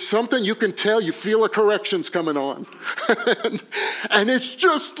it's something you can tell. You feel a correction's coming on. and it's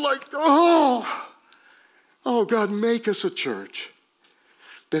just like, oh, God, make us a church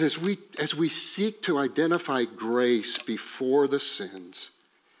that as we seek to identify grace before the sins,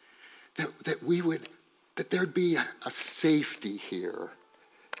 that there'd be a safety here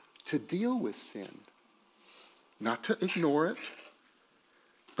to deal with sin. Not to ignore it,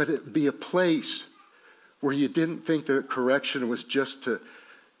 but it'd be a place where you didn't think that correction was just to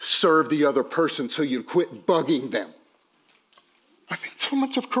serve the other person so you'd quit bugging them. I think so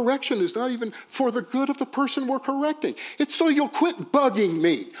much of correction is not even for the good of the person we're correcting. It's so you'll quit bugging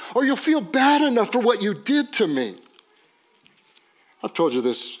me, or you'll feel bad enough for what you did to me. I've told you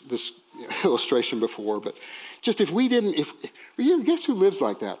this illustration before, but just guess who lives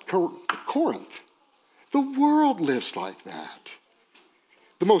like that? Corinth. The world lives like that.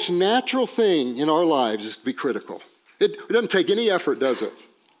 The most natural thing in our lives is to be critical. It doesn't take any effort, does it?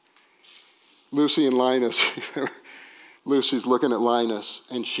 Lucy and Linus, Lucy's looking at Linus,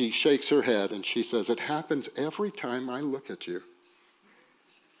 and she shakes her head, and she says, "It happens every time I look at you."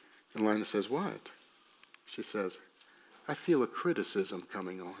 And Linus says, "What?" She says, "I feel a criticism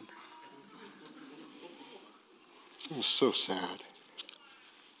coming on." It's so sad.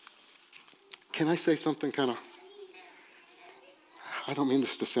 Can I say something kind of... I don't mean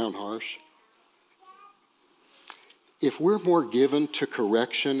this to sound harsh. If we're more given to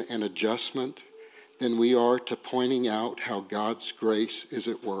correction and adjustment than we are to pointing out how God's grace is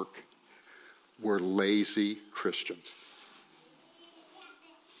at work, we're lazy Christians.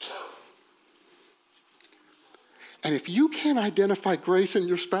 And if you can't identify grace in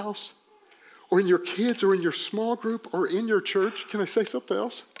your spouse, or in your kids, or in your small group, or in your church, can I say something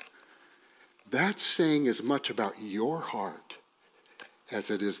else? That's saying as much about your heart as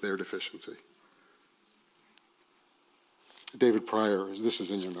it is their deficiency. David Pryor, this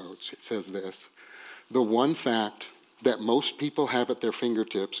is in your notes, it says this: the one fact that most people have at their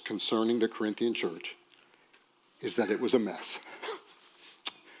fingertips concerning the Corinthian church is that it was a mess.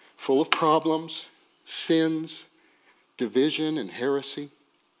 Full of problems, sins, division, and heresy.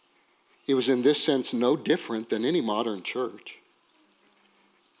 It was in this sense no different than any modern church.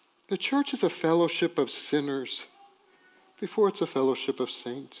 The church is a fellowship of sinners before it's a fellowship of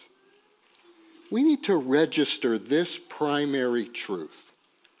saints. We need to register this primary truth.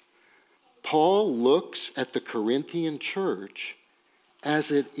 Paul looks at the Corinthian church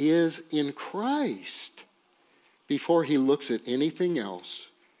as it is in Christ before he looks at anything else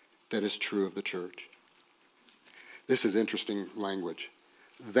that is true of the church. This is interesting language.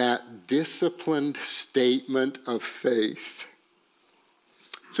 That disciplined statement of faith.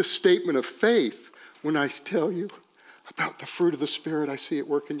 It's a statement of faith when I tell you about the fruit of the Spirit I see at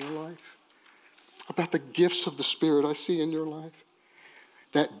work in your life, about the gifts of the Spirit I see in your life.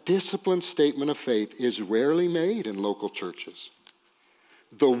 That disciplined statement of faith is rarely made in local churches.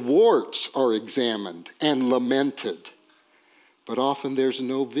 The warts are examined and lamented, but often there's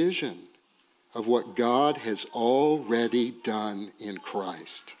no vision of what God has already done in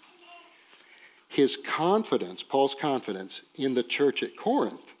Christ. His confidence, Paul's confidence in the church at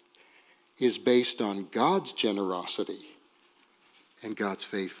Corinth, is based on God's generosity and God's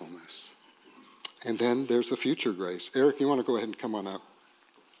faithfulness. And then there's the future grace. Eric, you want to go ahead and come on up?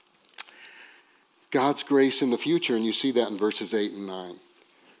 God's grace in the future, and you see that in verses 8 and 9.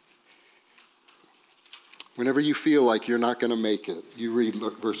 Whenever you feel like you're not going to make it, you read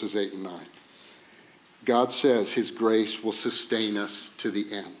verses 8 and 9. God says his grace will sustain us to the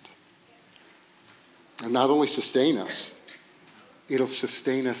end. And not only sustain us, it'll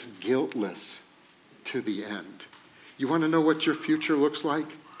sustain us guiltless to the end. You want to know what your future looks like?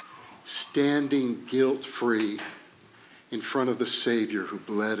 Standing guilt-free in front of the Savior who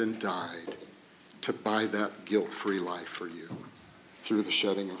bled and died to buy that guilt-free life for you through the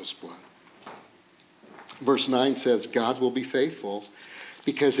shedding of his blood. Verse 9 says, God will be faithful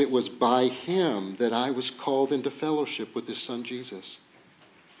because it was by him that I was called into fellowship with his Son Jesus.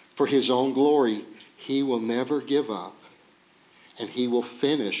 For his own glory, he will never give up, and he will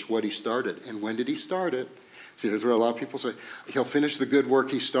finish what he started. And when did he start it? See, here's where a lot of people say, he'll finish the good work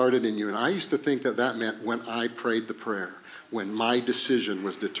he started in you. And I used to think that that meant when I prayed the prayer, when my decision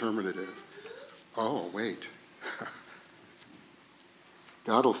was determinative. Oh, wait.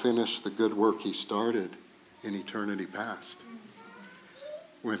 God will finish the good work he started in eternity past,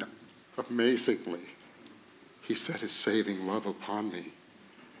 when amazingly he set his saving love upon me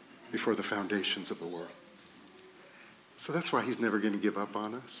before the foundations of the world. So that's why he's never going to give up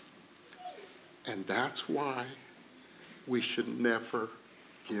on us. And that's why we should never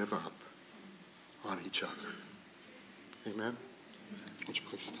give up on each other. Amen? Would you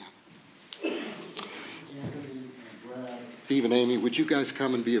please stand? Steve and Amy, would you guys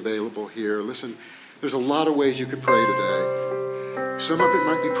come and be available here? Listen, there's a lot of ways you could pray today. Some of it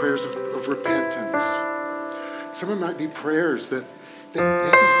might be prayers of repentance. Some of it might be prayers that maybe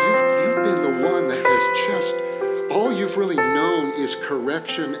you've been the one that has just, all you've really known is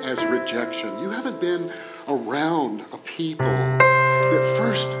correction as rejection. You haven't been around a people that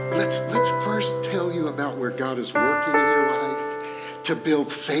first, let's first tell you about where God is working in your life, to build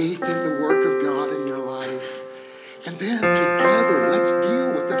faith in the work of God in your life. And then together, let's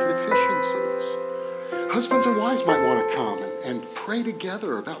deal with the deficiencies. Husbands and wives might want to come and pray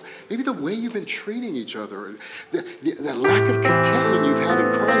together about maybe the way you've been treating each other, the lack of contentment you've had in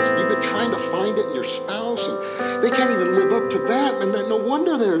Christ, and you've been trying to find it in your spouse, and they can't even live up to that, and then no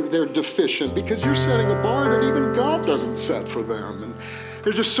wonder they're deficient, because you're setting a bar that even God doesn't set for them. And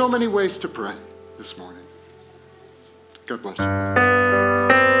there's just so many ways to pray this morning. God bless you.